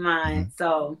Hmm. of Hmm. mine.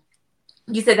 So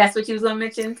You said that's what you was gonna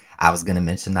mention? I was going to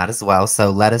mention that as well.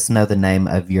 So let us know the name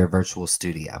of your virtual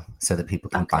studio so that people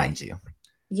can Okay. find you.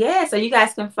 Yeah, so you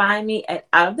guys can find me at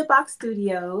Out of the Box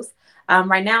Studios.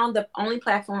 Right now, the only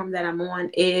platform that I'm on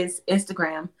is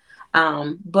Instagram.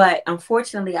 But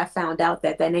unfortunately, I found out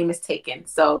that that name is taken.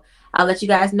 So I'll let you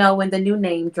guys know when the new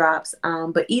name drops.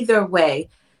 But either way,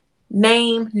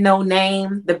 name, no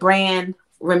name, the brand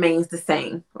remains the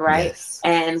same, right? Yes,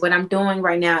 And what I'm doing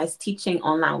right now is teaching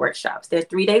online workshops. They're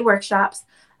 3-day workshops.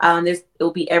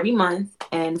 It'll be every month,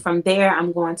 and from there,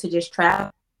 I'm going to just travel.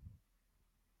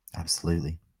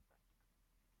 absolutely.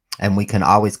 And we can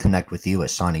always connect with you at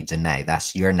Shawnie Jenay.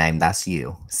 That's your name. That's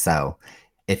you. So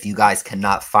if you guys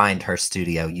cannot find her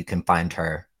studio, you can find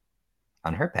her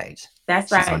on her page. That's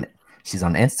She's right. on she's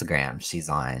on Instagram. She's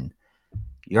on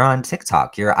You're on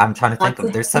TikTok. I'm trying to On think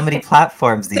of there's so many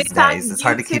platforms these TikTok, days. It's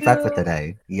hard to keep up with YouTube.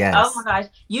 today. Oh my Yes. gosh.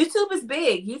 YouTube is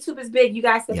big. YouTube is big. You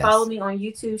guys can follow Yes. me on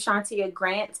YouTube, Shantia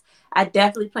Grant. I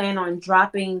definitely plan on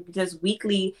dropping just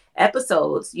weekly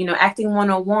episodes, acting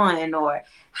 101 or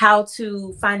how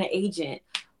to find an agent,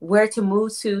 where to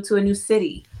move to a new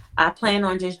city. I plan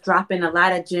on just dropping a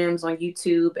lot of gems on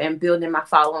YouTube and building my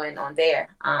following on there.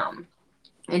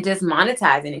 And just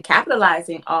monetizing and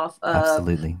capitalizing off of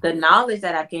Absolutely. the knowledge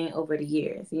that I've gained over the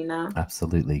years.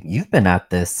 Absolutely. You've been at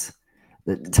this.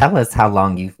 Tell us how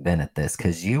long you've been at this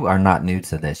because you are not new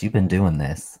to this. You've been doing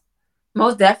this.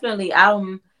 Most definitely.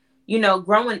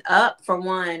 Growing up, for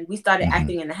one, we started Hmm.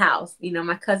 acting in the house.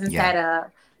 My cousins Yeah.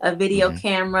 had a video Hmm.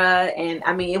 camera, and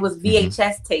I mean, it was Hmm.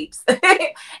 VHS tapes.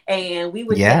 And we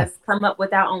would Yeah. just come up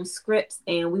with our own scripts,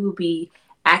 and we would be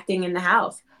acting in the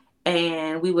house.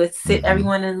 And we would sit Hmm.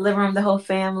 everyone in the living room, the whole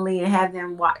family, and have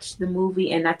them watch the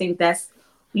movie. And I think that's,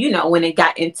 when it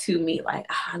got into me, like,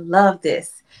 I love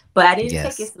this. But I didn't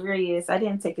take Yes. it serious. I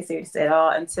didn't take it serious at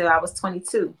all until I was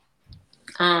 22.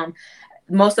 Um,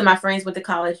 Most of my friends went to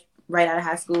college right out of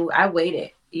high school. I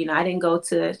waited. I didn't go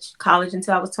to college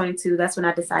until I was 22. That's when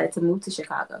I decided to move to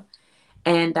Chicago.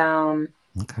 And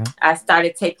Okay. I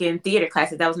started taking theater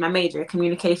classes. That was my major,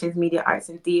 communications, media arts,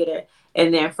 and theater.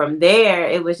 And then from there,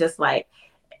 it was just like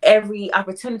every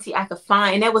opportunity I could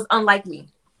find. And that was unlike me,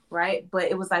 right? But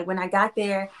it was like when I got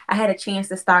there, I had a chance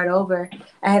to start over.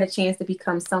 I had a chance to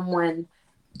become someone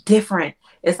different.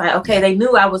 It's like, okay, Yeah. they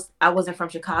knew I wasn't from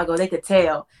Chicago. They could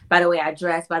tell by the way I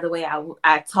dressed, by the way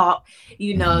I talk,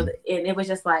 Hmm. and it was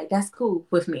just like, that's cool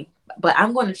with me. But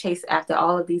I'm going to chase after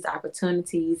all of these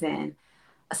opportunities. And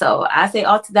so I say,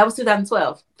 that was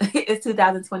 2012. It's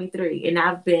 2023, and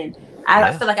I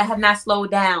Yeah. feel like I have not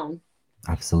slowed down since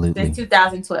Absolutely.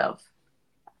 2012,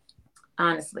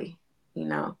 honestly.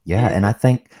 Yeah, And and I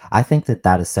think that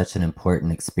that is such an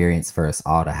important experience for us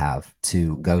all to have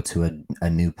to go to a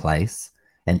new place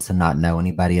and to not know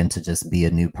anybody and to just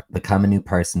become a new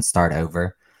person, start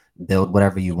over, build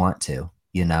whatever you want to,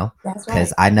 you know? that's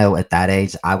Because right. I know at that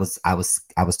age I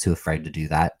was too afraid to do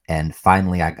that, and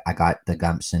finally I got the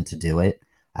gumption to do it.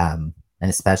 And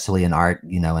especially in art,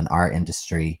 in our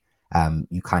industry,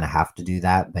 you kind of have to do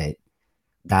that, but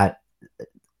that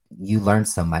you learn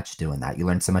so much doing that. You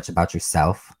learn so much about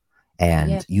yourself Yeah.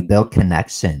 and you build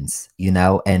connections,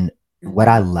 and Hmm. what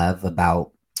I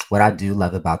do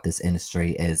love about this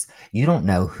industry is you don't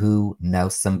know who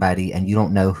knows somebody and you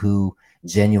don't know who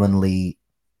genuinely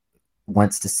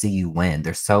wants to see you win.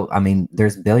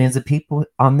 There's billions of people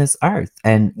on this earth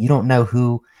and you don't know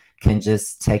who can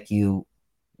just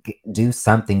do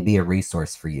something, be a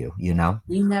resource for you. You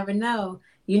never know.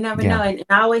 You never know. Yeah, And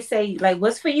I always say, like,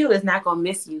 what's for you is not gonna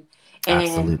miss you. And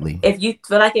absolutely. if you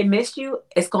feel like it missed you,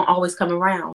 it's gonna always come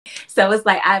around. So it's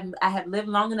like I have lived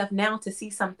long enough now to see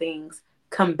some things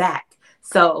come back.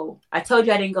 So I told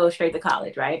you I didn't go straight to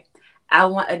college, right?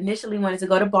 Initially wanted to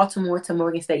go to Baltimore to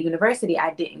Morgan State University.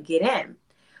 I didn't get in.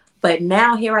 But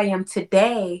now here I am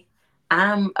today.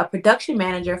 I'm a production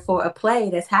manager for a play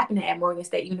that's happening at Morgan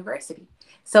State University.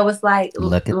 So it's like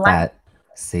Look at life that.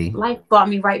 See? life brought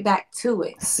me right back to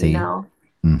it, See? and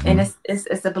Mhm.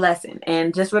 it's a blessing.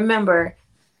 And just remember,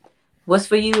 what's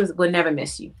for you is will never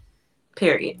miss you.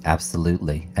 Period.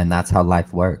 Absolutely. And that's how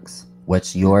life works.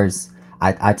 What's yours,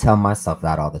 I tell myself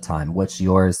that all the time. What's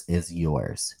yours is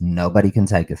yours. Nobody can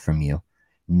take it from you.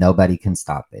 Nobody can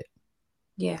stop it.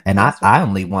 Yeah, And I, that's right. I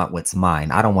only want what's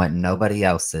mine. I don't want nobody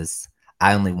else's.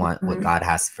 I only want what Mhm. God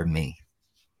has for me.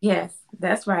 Yes,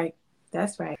 that's right.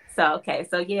 That's right. So okay,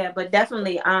 so yeah, but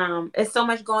definitely, it's so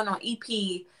much going on.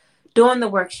 EP, doing the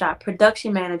workshop,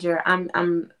 production manager.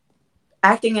 I'm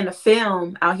acting in a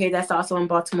film out here that's also in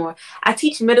Baltimore. I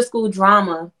teach middle school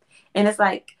drama, and it's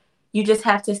like you just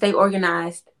have to stay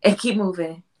organized and keep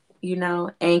moving. and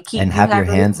And you have have your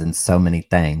really, hands in so many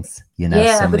things,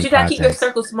 yeah, so but many you gotta keep your projects.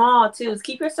 circle small too.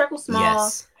 Keep your circle small,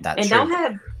 Yes, that and don't true.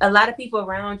 have a lot of people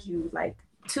around you. Like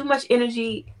too much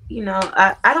energy.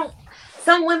 I don't.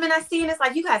 Some women I see, and it's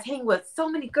like you guys hang with so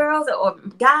many girls or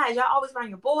guys. Y'all always around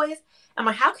your boys. I'm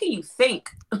like, how can you think?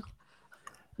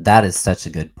 That is such a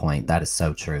good point. That is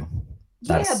so true.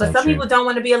 That is Yeah, but so some true. people don't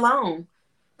want to be alone.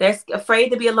 They're afraid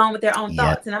to be alone with their own Yep.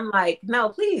 thoughts, and I'm like, no,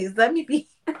 please let me be.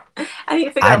 I need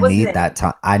to figure I out what's need next. that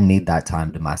time. I need that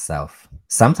time to myself.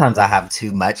 Sometimes I have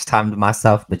too much time to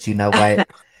myself, but you know what?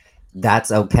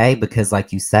 That's okay because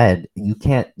like you said, you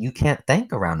can't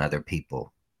think around other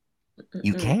people.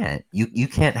 You Mm-mm. can't. You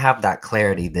can't have that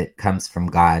clarity that comes from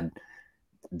God,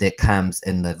 that comes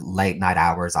in the late night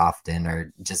hours often,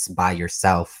 or just by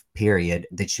yourself, period,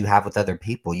 that you have with other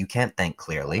people. You can't think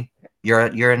clearly.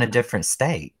 You're in a different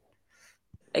state.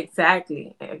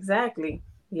 Exactly. Exactly.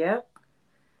 Yep.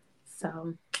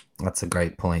 So That's a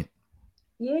great point.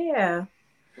 yeah.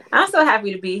 I'm so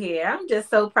happy to be here. I'm just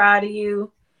so proud of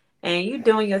you and you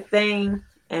doing your thing.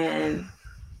 And,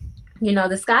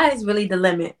 the sky is really the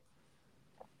limit.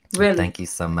 Really. Thank you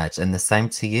so much. And the same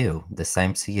to you. The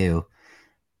same to you.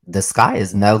 The sky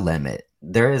is no limit.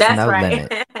 There is That's no right.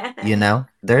 limit.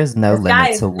 There is no The sky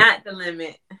limit is to not the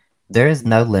limit. there is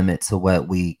no limit to what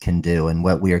we can do and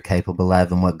what we are capable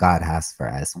of and what God has for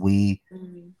us. Mm.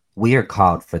 We are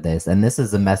called for this. And this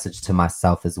is a message to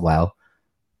myself as well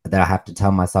that I have to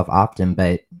tell myself often.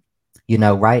 But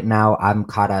right now I'm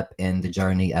caught up in the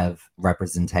journey of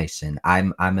representation. I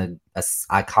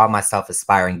call myself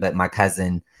aspiring, but my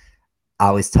cousin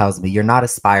always tells me, you're not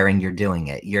aspiring, you're doing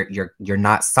it. You're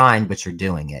not signed, but you're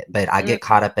doing it. But I Mm. get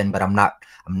caught up in, but I'm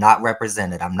not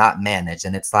represented, I'm not managed.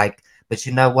 And it's like, but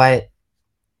you know what?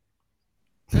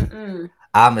 Mm-mm.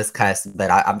 I almost cussed, but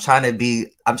I'm trying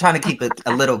to keep it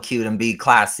a little cute and be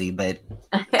classy, but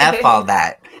F all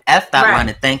that. F that line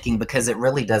Right. of thinking, because it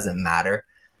really doesn't matter.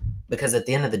 Because at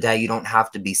the end of the day, you don't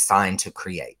have to be signed to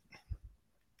create,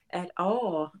 At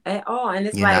all. At all. And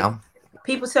it's you like know?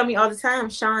 people tell me all the time,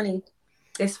 Shawnie,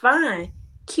 it's fine.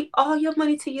 Keep all your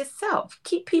money to yourself.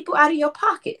 Keep people out of your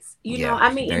pockets. Yeah,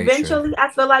 I mean, very true. eventually,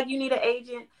 I feel like you need an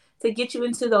agent to get you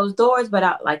into those doors.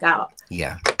 But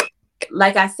Yeah,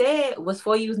 like I said, what's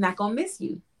for you is not gonna miss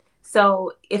you.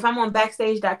 So if I'm on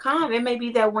backstage.com, it may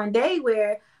be that one day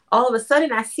where all of a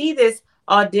sudden I see this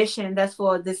audition that's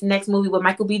for this next movie with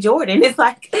Michael B. Jordan. It's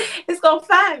like it's gonna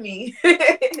find me.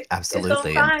 It's gonna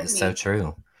absolutely. And find it's so me.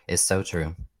 true. It's so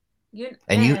true.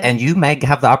 And you Man. and you may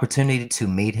have the opportunity to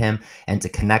meet him and to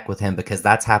connect with him, because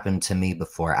that's happened to me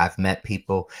before. I've met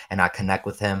people and I connect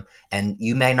with him, and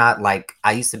you may not, like,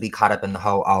 I used to be caught up in the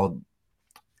whole, oh,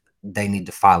 they need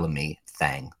to follow me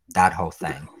thing, that whole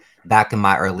thing, back in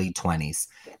my early 20s.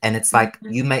 And it's like,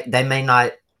 Mhm. they may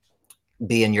not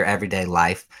be in your everyday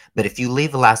life, but if you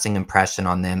leave a lasting impression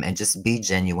on them and just be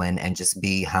genuine and just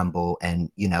be humble and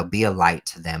be a light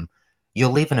to them,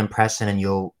 you'll leave an impression, and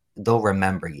they'll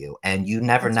remember you. And you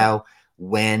never That's right. know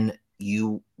when,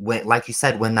 like you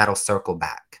said, when that'll circle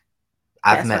back.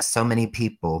 I've That's met right. so many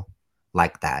people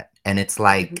like that, and it's Mhm.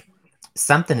 like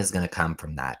something is going to come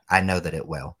from that. I know that it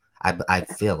will. I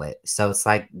feel it. So it's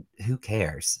like, who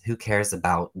cares? Who cares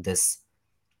about the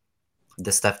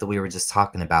stuff that we were just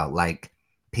talking about? Like,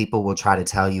 people will try to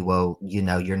tell you, well,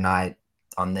 you're not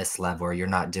on this level, or you're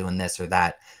not doing this or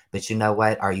that. But you know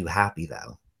what? Are you happy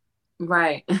though?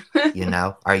 Right.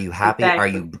 Are you happy? Are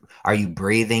Exactly. you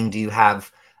breathing? Do you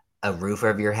have a roof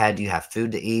over your head? Do you have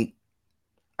food to eat?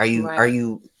 Are you are Right.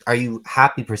 you are you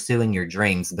happy pursuing your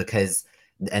dreams? Because,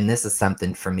 and this is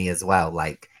something for me as well,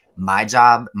 like, my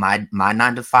job, my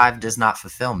 9 to 5 does not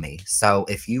fulfill me. So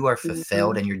if you are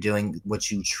fulfilled Hmm. and you're doing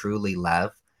what you truly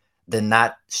love, then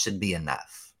that should be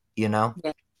enough. Yeah.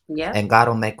 Yep. And God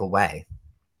will make a way.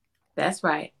 That's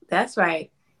right. That's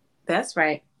right. That's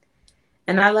right.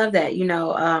 And I love that.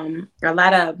 A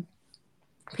lot of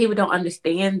people don't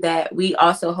understand that we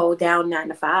also hold down 9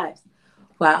 to 5s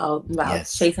while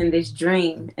Yes. chasing this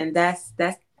dream, and that's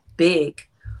big,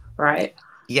 right?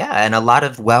 Yeah, and a lot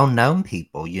of well-known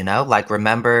people, like,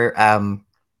 remember,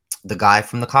 the guy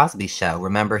from the Cosby Show.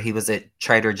 Remember, he was at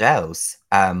Trader Joe's.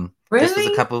 This was a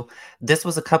Really? couple. This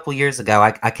was a couple years ago.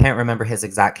 I can't remember his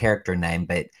exact character name,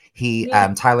 but he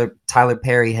Yeah. Tyler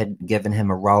Perry had given him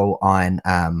a role on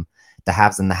the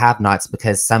Haves and the Have-Nots,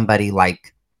 because somebody,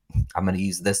 like, I'm going to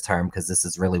use this term because this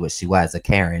is really what she was, a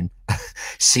Karen.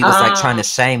 She was like trying Um. to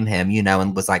shame him,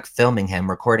 and was like filming him,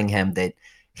 recording him, that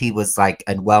he was like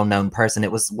a well-known person.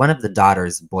 It was one of the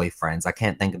daughter's boyfriends. I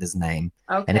can't think of his name.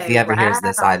 And if Okay. he ever hears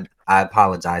this, Wow. I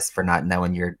apologize for not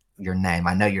knowing your name.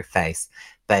 I know your face,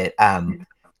 but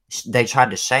they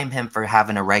tried to shame him for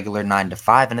having a regular 9 to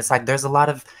 5. And it's like, there's a lot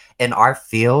of, in our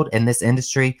field, in this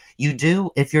industry, you do,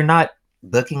 if you're not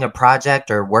booking a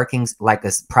project or working like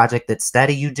a project that's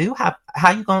steady, you do have,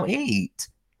 how you gonna eat?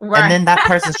 And Right. then that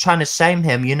person's trying to shame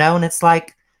him, and it's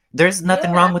like, there's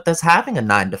nothing Yeah. wrong with us having a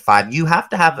 9 to 5. You have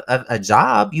to have a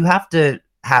job. You have to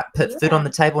put food on Yeah.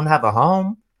 the table and have a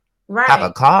home, have a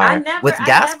Right. car. With I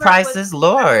gas never was. prices,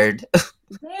 Lord.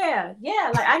 Yeah,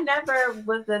 yeah. Like I never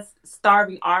was a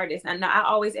starving artist. I know I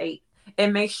always ate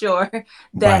and make sure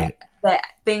that Right,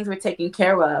 things were taken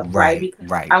care of, right? right, Because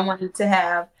right. I wanted to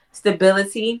have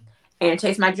stability and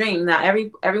chase my dreams. Now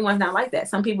everyone's not like that.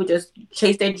 Some people just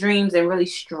chase their dreams and really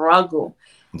struggle.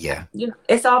 Yeah,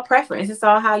 It's all preference. It's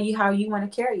all how you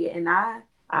want to carry it. And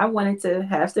I wanted to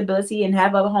have stability and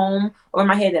have a home over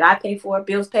my head that I pay for,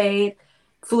 bills paid,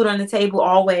 food on the table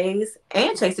always,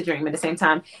 and chase the dream at the same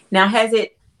time. Now, has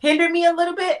it hindered me a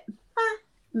little bit?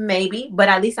 Maybe, but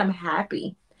at least I'm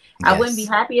happy. I wouldn't be yes,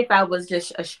 happy if I was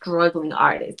just a struggling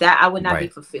artist. That I would not be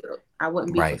right, fulfilled. I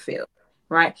wouldn't be right. fulfilled.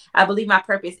 Right. I believe my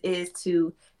purpose is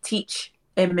to teach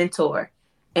and mentor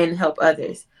and help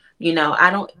others. I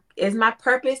don't is my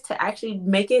purpose to actually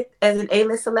make it as an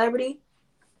A-list celebrity?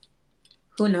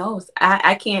 Who knows?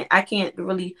 I can't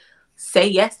really say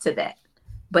yes to that.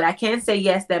 But I can say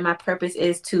yes that my purpose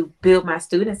is to build my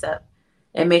students up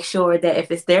and make sure that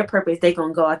if it's their purpose, they're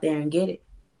gonna go out there and get it,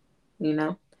 you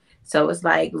know? So it's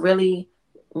like really,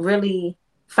 really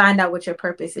find out what your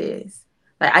purpose is.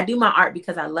 Like I do my art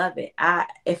because I love it.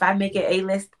 If I make it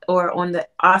A-list or on the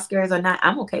Oscars or not,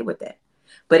 I'm okay with that.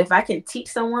 But if I can teach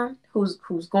someone who's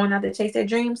going out to chase their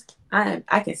dreams, I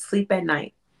can sleep at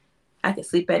night. I can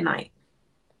sleep at night.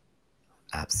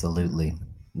 Absolutely.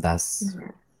 That's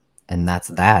Mhm. and that's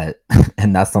that.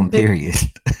 And that's on period.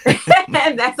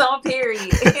 And that's on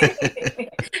period.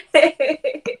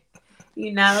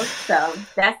 So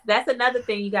that's another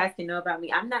thing you guys can know about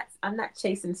me. I'm not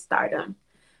chasing stardom.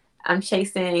 I'm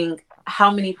chasing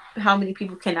how many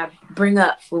people can I bring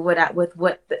up with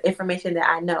what the information that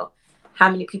I know. How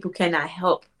many people can I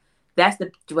help? That's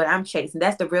the what I'm chasing.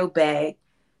 That's the real bag,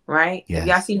 right? If y'all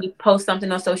Yes. see me post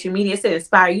something on social media, it's to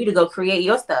inspire you to go create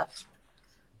your stuff,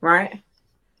 right? So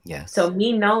Yes.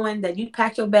 me knowing that you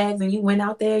packed your bags and you went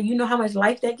out there, you know how much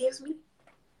life that gives me,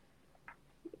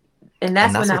 and And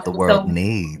that's when that's I what the was world so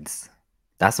needs.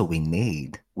 That's what we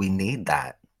need. We need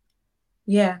that.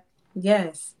 yeah,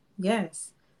 yes,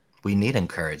 yes. We need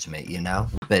encouragement.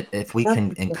 But if we can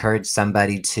Definitely. encourage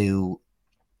somebody to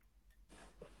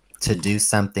do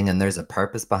something and there's a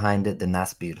purpose behind it, then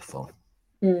that's beautiful.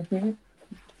 Mm-hmm.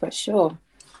 For sure.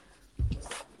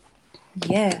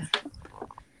 Yeah.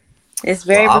 It's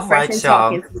Well, very all right, refreshing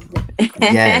y'all. talking to you.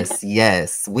 Yes,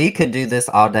 yes. We could do this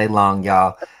all day long,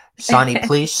 y'all. Shawnie,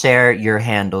 please share your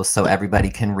handles so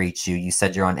everybody can reach you. You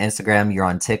said you're on Instagram, you're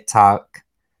on TikTok.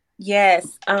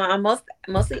 Yes, I'm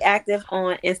mostly active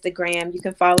on Instagram. You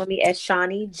can follow me at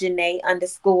Shawnie Jenay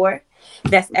 _.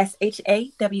 That's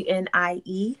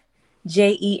SHAWNIE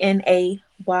JENAY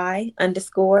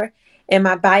In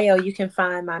my bio, you can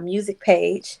find my music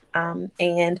page.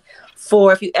 And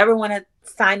for if you ever want to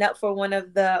sign up for one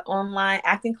of the online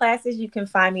acting classes, you can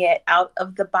find me at Out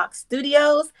of the Box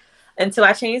Studios until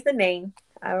I change the name.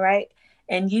 All right.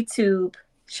 And YouTube,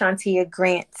 Shantia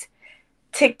Grant.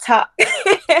 TikTok,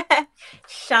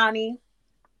 Shawnie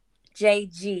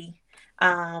JG.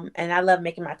 And I love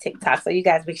making my TikTok. So you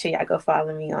guys make sure y'all go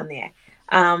follow me on there.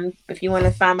 If you want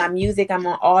to find my music, I'm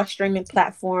on all streaming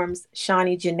platforms.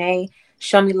 Shawnie Jenay,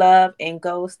 Show Me Love, and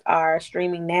Ghost are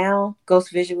streaming now.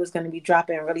 Ghost Visual is going to be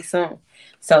dropping really soon.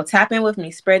 So tap in with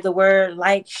me, spread the word,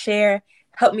 like, share,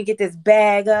 help me get this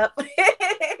bag up.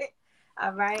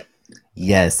 All right.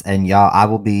 Yes, and y'all, I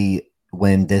will be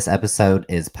when this episode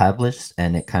is published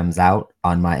and it comes out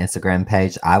on my Instagram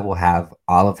page, I will have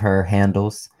all of her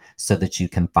handles so that you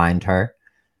can find her.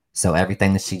 So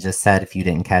everything that she just said, if you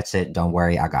didn't catch it, don't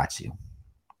worry, I got you.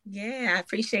 Yeah, I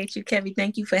appreciate you, Kevin.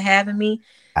 Thank you for having me.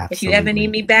 If you ever need Absolutely.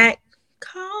 me back,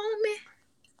 call me.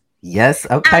 Yes,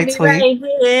 I'll okay, be Tweet. right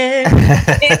here.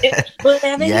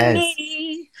 Whatever you Yes,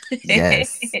 need.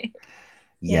 yes. Yeah.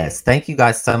 Yes. Thank you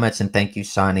guys so much. And thank you,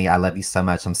 Shawnie. I love you so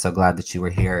much. I'm so glad that you were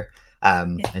here. Yeah.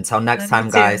 Until next Love you time,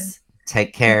 too. guys,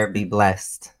 take care. Be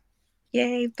blessed.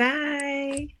 Yay.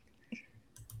 Bye.